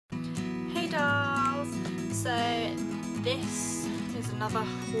So this is another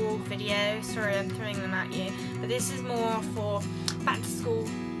haul video. Sorry, I'm throwing them at you, but this is more for back to school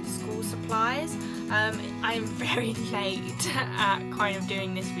supplies. I'm very late at kind of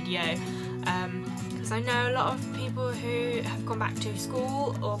doing this video because I know a lot of people who have gone back to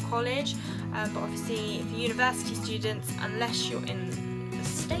school or college, but obviously for university students, unless you're in the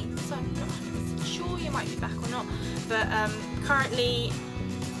States, I'm not 100% sure, you might be back or not, but currently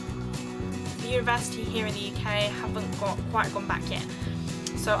the university here in the UK haven't quite gone back yet.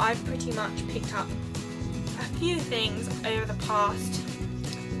 So I've pretty much picked up a few things over the past,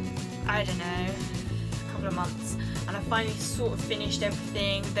 I don't know, couple of months, and I finally sort of finished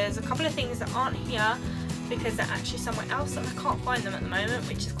everything. There's a couple of things that aren't here because they're actually somewhere else and I can't find them at the moment,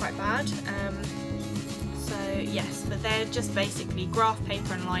 which is quite bad. So yes, but they're just basically graph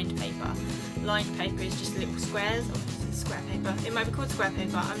paper and lined paper. Lined paper is just little squares, or is it square paper? It might be called square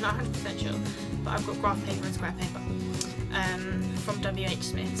paper, I'm not 100% sure, but I've got graph paper and square paper from WH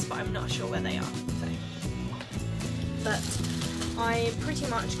Smith's, but I'm not sure where they are. So, but I pretty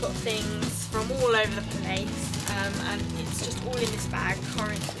much got things from all over the place, and it's just all in this bag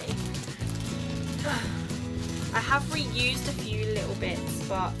currently. I have reused a few little bits,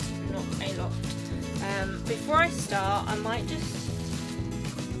 but not a lot. Before I start, I might just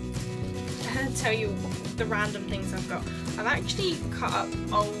tell you the random things I've got. I've actually cut up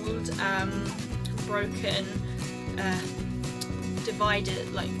old, broken,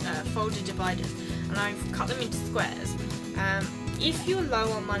 folded dividers, and I've cut them into squares. If you're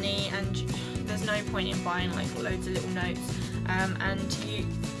low on money and there's no point in buying like loads of little notes, and you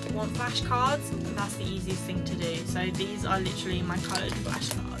want flashcards, that's the easiest thing to do. So these are literally my coloured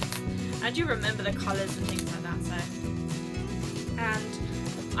flashcards. I do remember the colours and things like that. So, and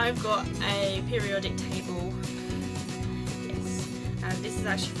I've got a periodic table. Yes, and this is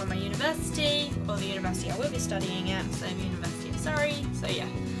actually from my university, or the university I will be studying at. So the University of Surrey. So yeah,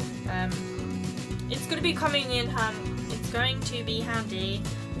 it's going to be coming in handy. It's going to be handy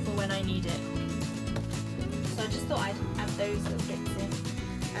for when I need it. So I just thought I'd add those little bits in.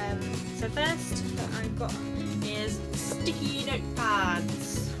 So first that I've got is sticky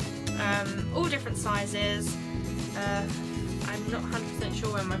notepads, all different sizes. I'm not 100%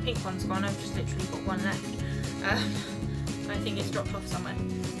 sure where my pink one's gone. I've just literally got one left. I think it's dropped off somewhere.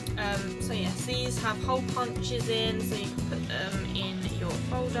 So yes, these have hole punches in, so you can put them in your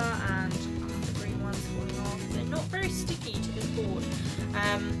folder, and the green one's falling off. They're not very sticky to this board.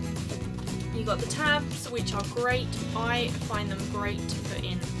 You got the tabs, which are great. I find them great to put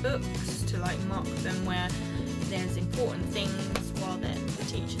in books, to like mark them where there's important things while the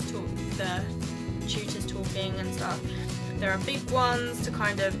tutor's talking and stuff. There are big ones to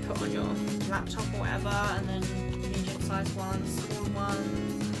kind of put on your laptop or whatever, and then medium-sized ones, small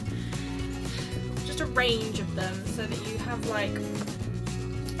ones, just a range of them so that you have like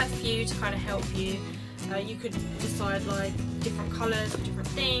a few to kind of help you. You could decide like different colours for different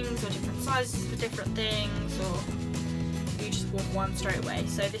things, or different sizes for different things, or you just want one straight away.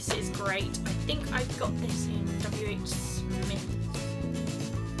 So this is great. I think I got this in WH Smith,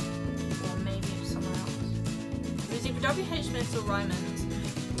 or maybe it was somewhere else. It was either WH Smith or Ryman's.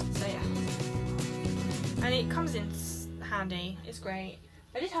 So yeah, and it comes in handy. It's great.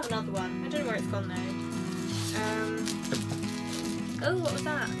 I did have another one. I don't know where it's gone though. Oh, what was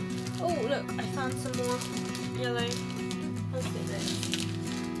that? Oh look, I found some more yellow post-it notes.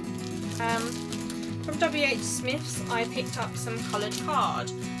 From WH Smith's I picked up some coloured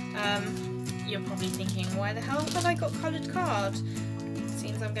card. You're probably thinking, why the hell have I got coloured card?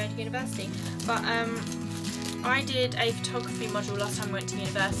 Seems I'm going to university. But I did a photography module last time I went to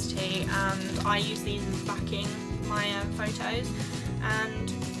university, and I use these as backing my photos,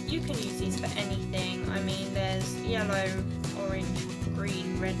 and you can use these for anything. I mean, there's yellow, orange,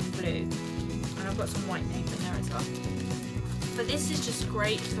 green, red and blue, and I've got some white paper in there as well. But this is just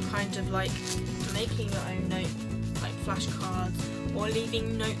great for kind of like making your own note, like flashcards, or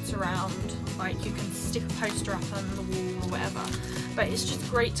leaving notes around, like you can stick a poster up on the wall or whatever, but it's just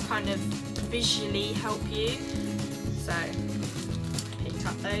great to kind of visually help you. So picked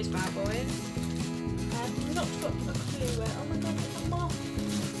up those bad boys. I've not got a clue where, oh my god, there's a moth.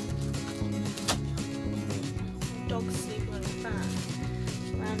 Dog's sleeping on his back.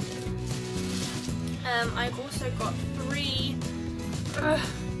 I've also got 3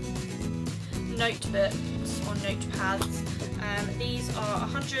 notebooks or notepads. These are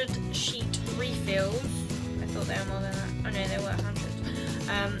 100 sheet refills. I thought they were more than that. Oh no, they were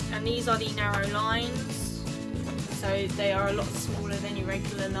 100. And these are the narrow lines. So they are a lot smaller than your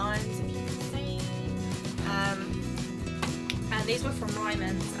regular lines, if you can see. And these were from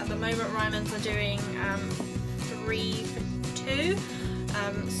Ryman's. At the moment, Ryman's are doing 3 for 2.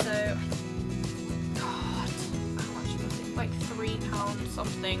 So God, how much was it? Like £3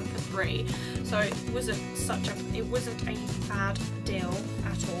 something for 3. So it wasn't a bad deal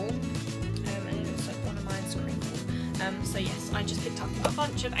at all. And it looks like one of mine's crinkled. So yes, I just picked up a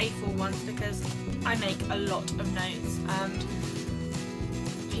bunch of A4 ones because I make a lot of notes and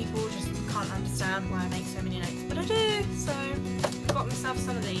people just can't understand why I make so many notes, but I do. So I got myself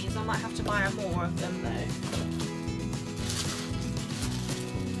some of these. I might have to buy more of them though.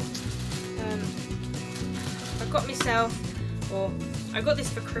 I got myself, or I got this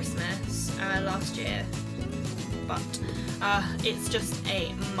for Christmas last year, but it's just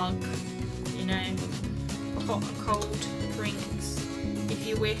a mug, you know, hot and cold drinks if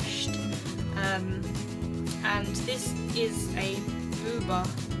you wished. And this is a booba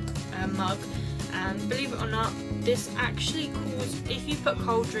mug, and believe it or not, this actually cools. If you put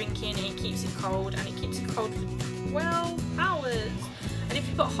cold drink in, it keeps it cold, and it keeps it cold for 12 hours. And if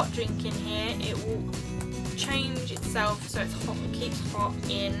you put hot drink in here, it will change itself so it's hot, keeps hot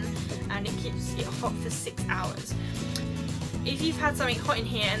in, and it keeps it hot for 6 hours. If you've had something hot in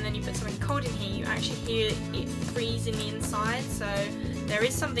here and then you put something cold in here, you actually hear it freeze in the inside. So there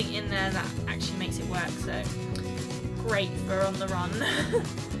is something in there that actually makes it work. So great for on the run.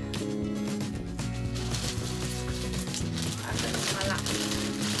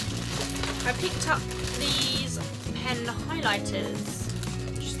 I picked up these pen highlighters.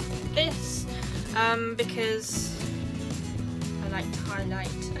 Just this because I like to highlight.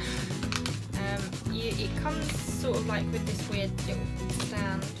 It comes sort of like with this weird little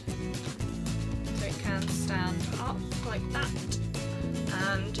stand, so it can stand up like that,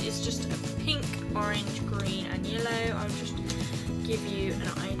 and it's just a pink, orange, green and yellow. I'll just give you an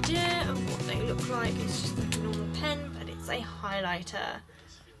idea of what they look like. It's just like a normal pen, but it's a highlighter,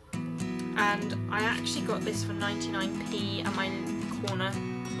 and I actually got this for 99p at my corner,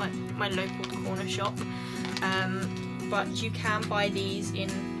 like my local corner shop. But you can buy these in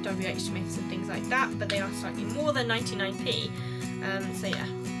WH Smiths and things like that, but they are slightly more than 99p. So yeah,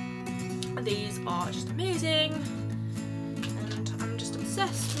 these are just amazing, and I'm just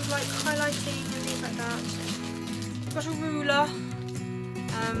obsessed with like highlighting and things like that. Got a ruler.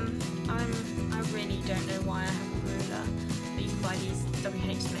 I really don't know why I have a ruler, but you can buy these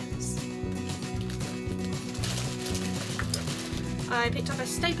WH Smiths. I picked up a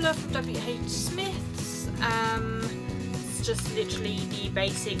stapler from WH Smiths. It's just literally the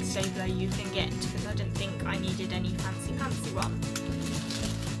basic stapler you can get because I didn't think I needed any fancy one.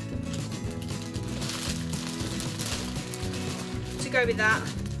 To go with that,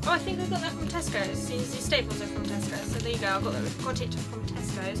 oh, I think I got that from Tesco's. These staples are from Tesco's, so there you go. I got it from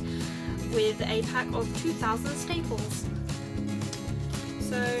Tesco's with a pack of 2,000 staples.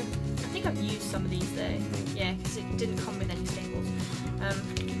 So I think I've used some of these though, yeah, because it didn't come with any staples.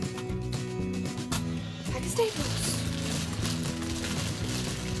 Pack of staples.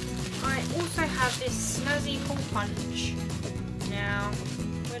 I also have this snazzy hole punch. Now,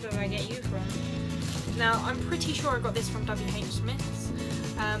 where did I get you from? Now, I'm pretty sure I got this from WH Smiths,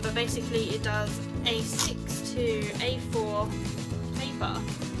 but basically it does A6 to A4 paper.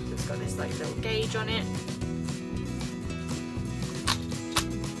 It's got this like little gauge on it,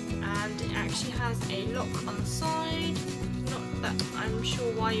 and it actually has a lock on the side. Not that I'm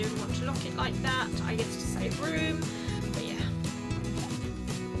sure why you'd want to lock it like that, I guess to save room, but yeah.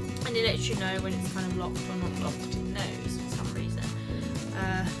 And it lets you know when it's kind of locked or not locked, it knows for some reason.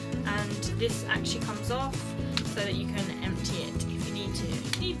 And this actually comes off so that you can empty it if you need to.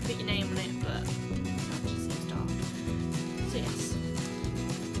 You need to put your name on it, but that just seems daft. So yes.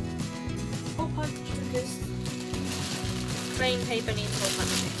 Hole punch, because plain paper needs hole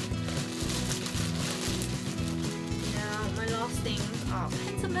punching. Now my last things are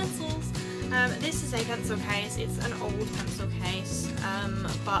pens and pencils. This is a pencil case. It's an old pencil case,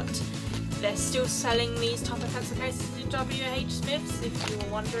 but they're still selling these type of pencil cases in WH Smiths, if you were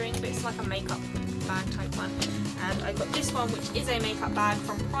wondering, but it's like a makeup bag type one. And I got this one, which is a makeup bag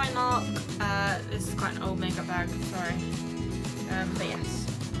from Primark. This is quite an old makeup bag, sorry. But yes.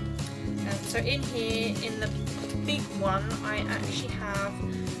 So in here, in the big one, I actually have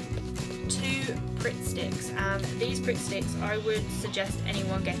 2 Pritt sticks, and these Pritt sticks I would suggest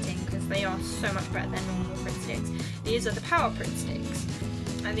anyone getting because they are so much better than normal Pritt sticks. These are the Power Pritt sticks,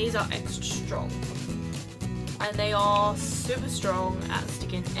 and these are extra strong, and they are super strong at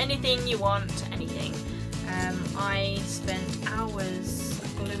sticking anything you want to anything. I spent hours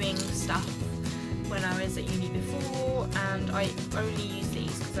gluing stuff when I was at uni before, and I only used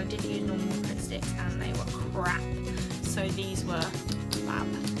these because I did use normal Pritt sticks and they were crap, so these were fab.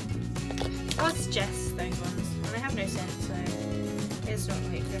 I would suggest those ones. no scent, so it's not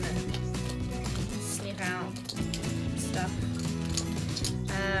like gonna sniff out stuff.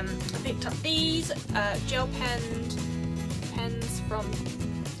 I picked up these gel pens from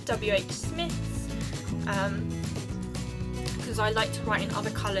WH Smith's because I like to write in other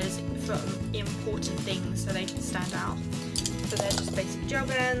colours for important things so they can stand out. So they're just basic gel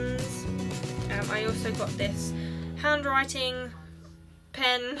pens. I also got this handwriting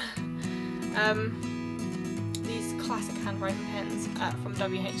pen, these classic handwriting pens from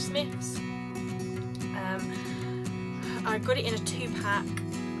WH Smith's. I got it in a 2-pack,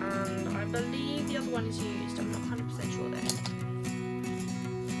 and I believe the other one is used. I'm not 100% sure there.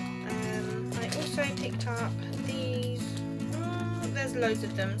 I also picked up these. There's loads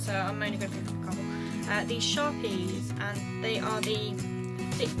of them, so I'm only going to pick up a couple. These Sharpies, and they are the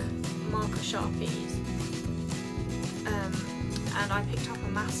thick marker Sharpies. And I picked up a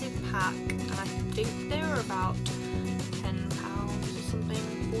massive pack, and I think they were about £10 or something,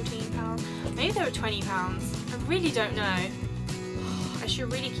 £14. Maybe they were £20. I really don't know. I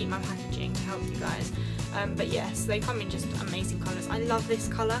should really keep my packaging to help you guys. But yes, they come in just amazing colours. I love this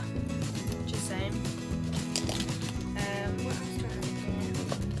colour. Just saying. What else do I have in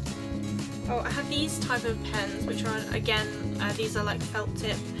here? Oh, I have these type of pens, which are again, these are like felt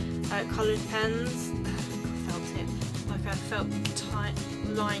tip coloured pens. Felt tip, like a felt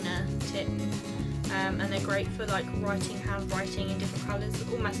liner tip. And they're great for like handwriting in different colours,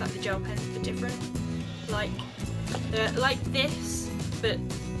 almost like the gel pens but different. Like this, but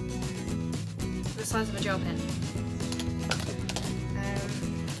the size of a gel pen.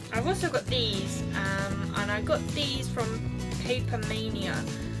 I've also got these, and I got these from Paper Mania.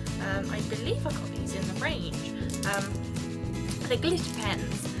 I believe I got these in the range. They're glitter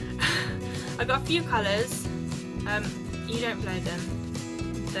pens. I got a few colours. You don't blow them,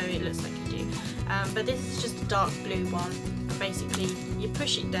 though it looks like you do. But this is just a dark blue one. And basically, you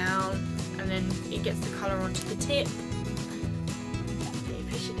push it down, and then it gets the colour onto the tip. You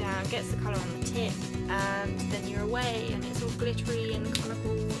push it down, gets the colour on the tip, and then you're away, and it's all glittery and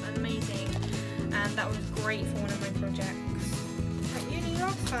colourful and amazing. And that was great for one of my projects at uni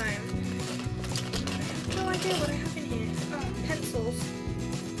last time. I have no idea what I have in here. Oh, pencils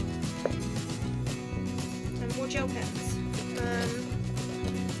and more gel pens.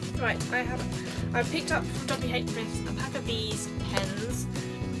 Right, I picked up from WH Smith's a pack of these pens.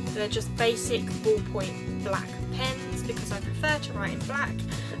 They're just basic ballpoint black pens because I prefer to write in black.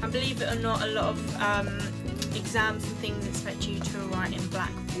 And believe it or not, a lot of exams and things expect you to write in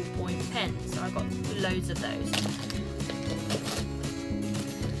black ballpoint pens, so I got loads of those.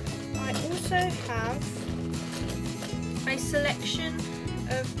 I also have a selection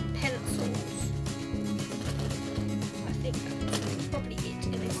of pencils. I think that's probably it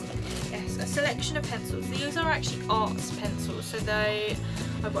in this. Yes, a selection of pencils. These are actually arts pencils, so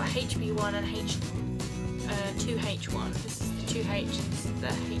I've got HB1 and 2H1. This is the 2H, this is the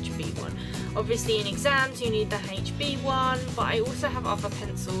HB one. Obviously in exams you need the HB one, but I also have other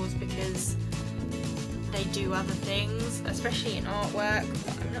pencils because they do other things, especially in artwork.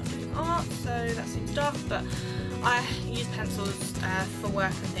 But I'm not doing art, so that seems daft, but I use pencils for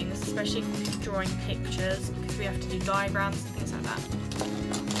work and things, especially drawing pictures because we have to do diagrams and things like that.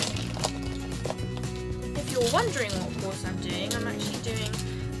 If you're wondering what course I'm doing, I'm actually doing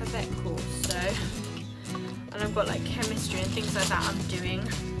a vet course, so, and I've got like chemistry and things like that I'm doing.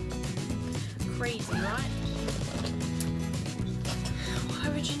 Crazy, right? Why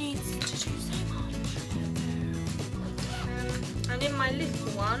would you need to do so much? And in my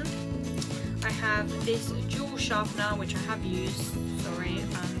little one, I have this jewel sharpener, which I have used,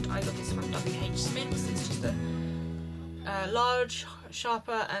 and I got this from WH Smith's. It's just a large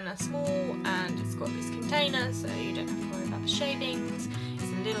sharper and a small, and it's got this container, so you don't have to worry about the shavings. It's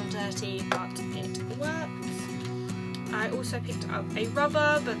a little dirty, but it works. I also picked up a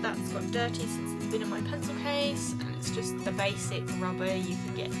rubber, but that's got dirty since it's been in my pencil case, and it's just the basic rubber you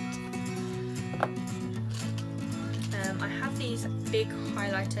can get. I have these big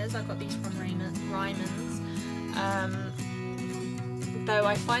highlighters. I got these from Ryman's, though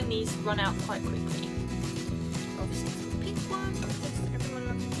I find these run out quite quickly. Obviously it's the pink one, because everyone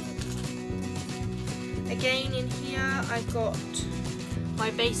loves pink. Again in here I got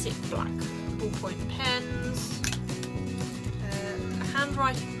my basic black ballpoint pens, a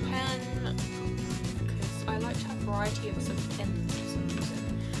handwriting pen, because I like to have a variety of sort of pens for some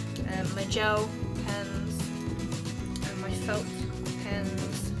reason, my gel pens, my felt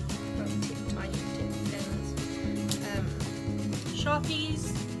pens, tiny tip pens, Sharpies,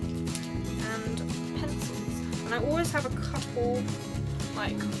 and pencils. And I always have a couple,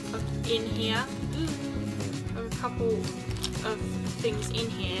 like, in here, a couple of things in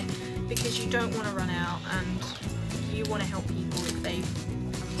here because you don't want to run out, and you want to help people if they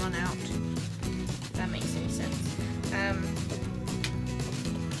run out. If that makes any sense.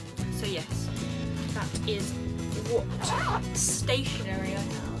 So yes, that is what stationery I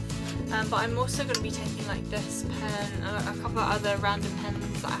have. But I'm also going to be taking like this pen and a couple of other random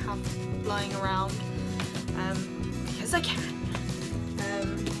pens that I have lying around because I can.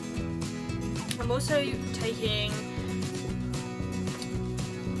 I'm also taking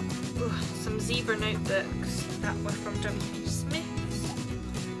some zebra notebooks that were from W.H. Smith's.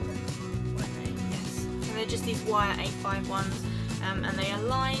 Yes, and they're just these wire A5 ones, and they are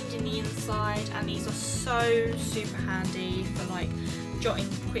lined in the inside, and these are so super handy for like jotting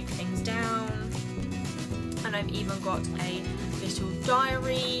quick things down. And I've even got a little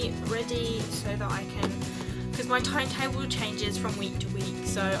diary ready so that I can, because my timetable changes from week to week,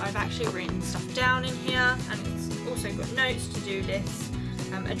 so I've actually written stuff down in here, and it's also got notes, to-do lists,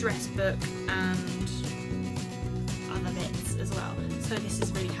 address book and other bits as well. So this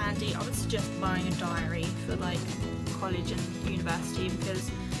is really handy. I would suggest buying a diary for like college and university because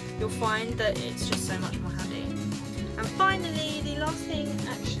you'll find that it's just so much more handy. And finally, the last thing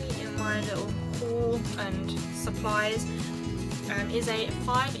actually in my little haul and supplies is a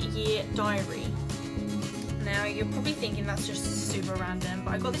 5-year diary. Now you're probably thinking that's just super random,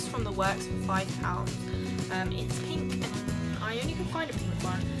 but I got this from the works for £5. It's pink and I only could find a pink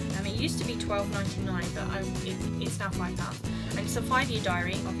one. It used to be £12.99, but it's now £5. And it's a 5-year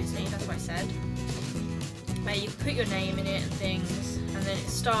diary, obviously, that's what I said. Where you put your name in it and things, and then it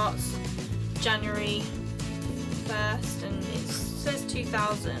starts January 1st, and it says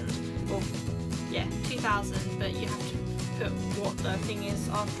 2000, or yeah, 2000, but you have to put what the thing is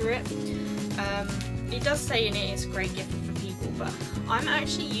after it. It does say in it it's a great gift for people, but I'm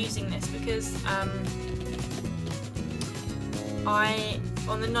actually using this because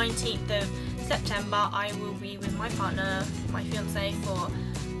on the 19th of September I will be with my partner, my fiance, for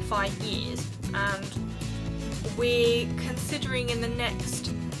 5 years, and we're considering in the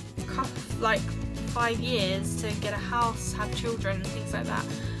next like 5 years to get a house, have children and things like that,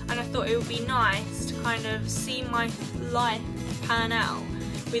 and I thought it would be nice to kind of see my life pan out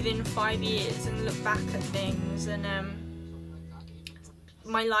within 5 years and look back at things and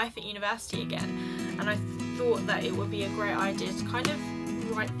my life at university again. And I thought that it would be a great idea to kind of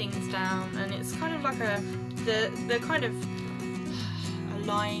write things down, and it's kind of like the kind of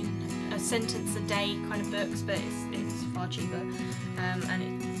a sentence a day kind of books, but it's far cheaper,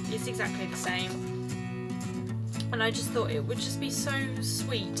 and it's exactly the same. And I just thought it would just be so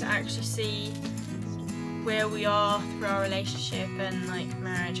sweet to actually see where we are through our relationship and like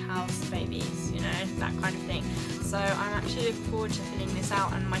marriage, house, babies, you know, that kind of thing. So I'm actually looking forward to filling this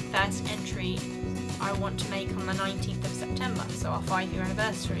out, and my first entry I want to make on the 19th of September, so our 5-year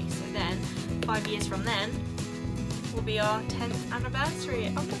anniversary. So then 5 years from then will be our 10th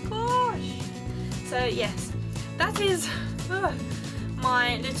anniversary. Oh my gosh! So yes, that is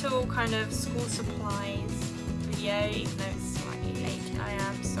my little kind of school supplies video, even though it's slightly late. I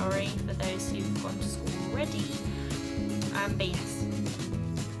am sorry for those who've gone to school already. But yes,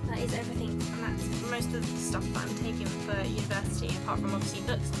 that is everything, and that's most of the stuff that I'm taking for university, apart from obviously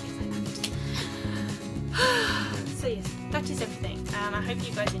books and things like that. So yes, that is everything, and I hope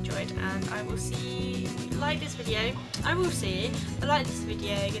you guys enjoyed, and I will see you like this video. I will see you, but like this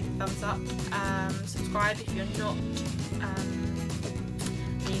video, give it a thumbs up, subscribe if you're not,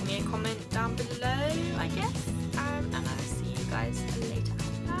 leave me a comment down below, I guess, and I'll see you guys later.